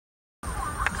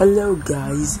Hello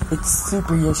guys, it's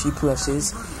Super Yoshi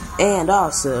Plushes, and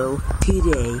also,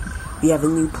 today, we have a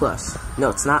new plush.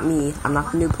 No, it's not me, I'm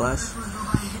not the new plush,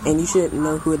 and you should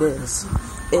know who it is.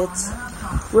 It's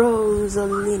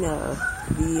Rosalina,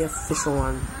 the official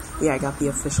one. Yeah, I got the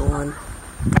official one.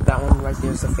 That one right there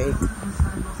is a fake.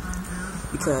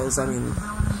 Because, I mean,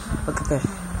 look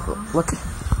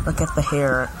at the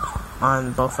hair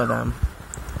on both of them.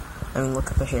 I mean,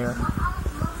 look at the hair.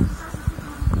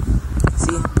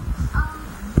 See?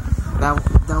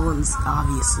 That one's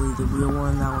obviously the real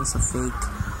one, that one's a fake.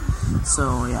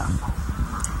 So, yeah.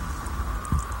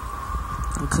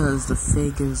 Because the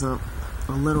fake is a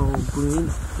little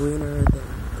greener than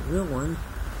the real one.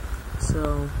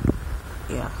 So,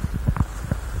 yeah.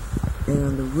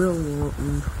 And the real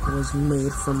one was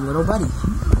made from Little Buddy.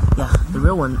 Yeah, the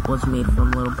real one was made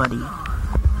from Little Buddy.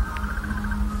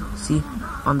 See?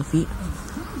 On the feet.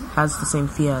 Has the same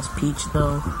feet as Peach,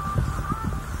 though.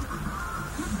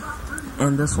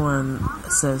 And this one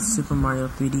says Super Mario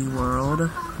 3D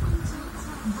World.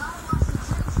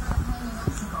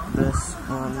 This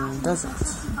one doesn't.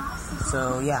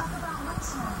 So, yeah.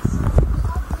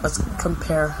 Let's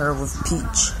compare her with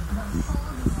Peach.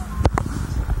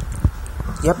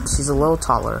 Yep, she's a little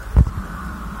taller.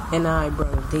 And I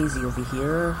brought Daisy over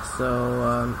here.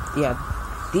 So, yeah.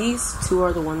 These two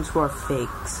are the ones who are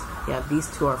fakes. Yeah,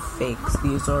 these two are fakes.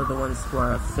 These are the ones who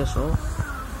are official.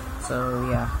 So,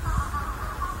 yeah.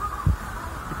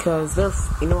 Because they're,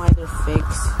 you know why they're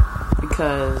fakes?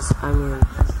 Because, I mean,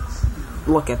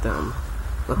 look at them.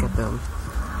 Look at them.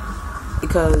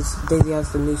 Because Daisy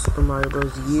has the new Super Mario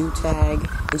Bros. U tag,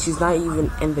 and she's not even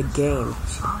in the game.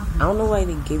 I don't know why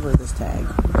they gave her this tag.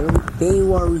 They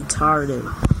were retarded.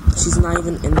 She's not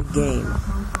even in the game.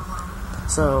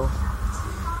 So,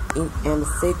 and the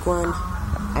fake one,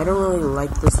 I don't really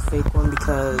like this fake one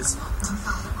because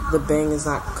the bang is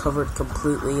not covered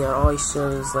completely. It always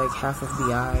shows like half of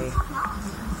the eye.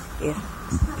 Yeah,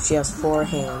 she has 4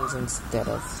 hands instead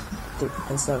of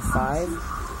 5.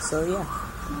 So yeah.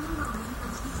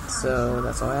 So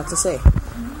that's all I have to say.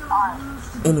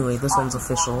 Anyway, this one's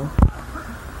official.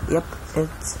 Yep,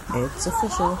 it's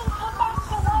official.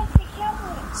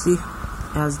 See, it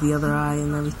has the other eye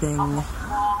and everything,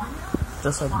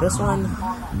 just like this one.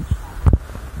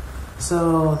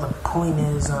 So the point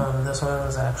is, this one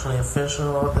is actually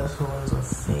official. This one's a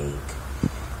fake.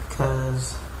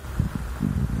 Because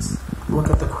look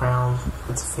at the crown.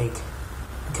 It's fake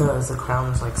because the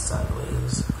crown is like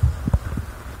sideways.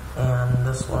 And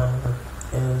this one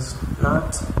is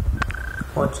not,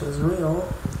 which is real.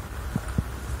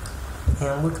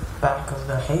 And look at the back of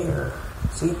the hair.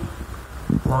 See?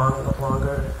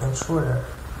 Longer and shorter.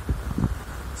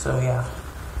 So yeah.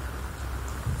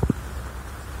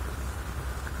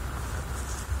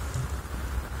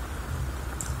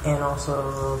 And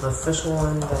also the official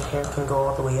one, the hair can go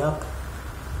all the way up.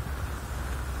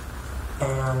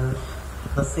 And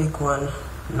the fake one,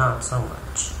 not so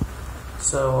much.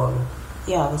 So,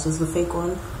 yeah, this is the fake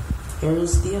one.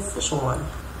 Here's the official one.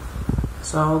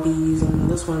 So I'll be using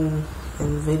this one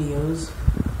in videos.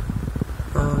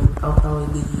 I'll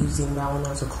probably be using that one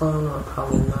as a clone, or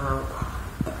probably not.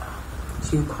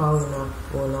 She probably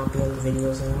will not be in the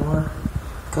videos anymore,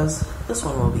 because this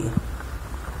one will be.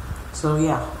 So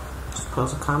yeah, just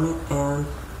post a comment and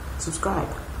subscribe.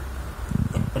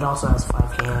 It also has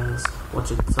 5 hands,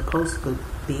 which it's supposed to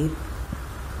be.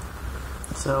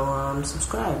 So,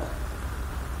 subscribe.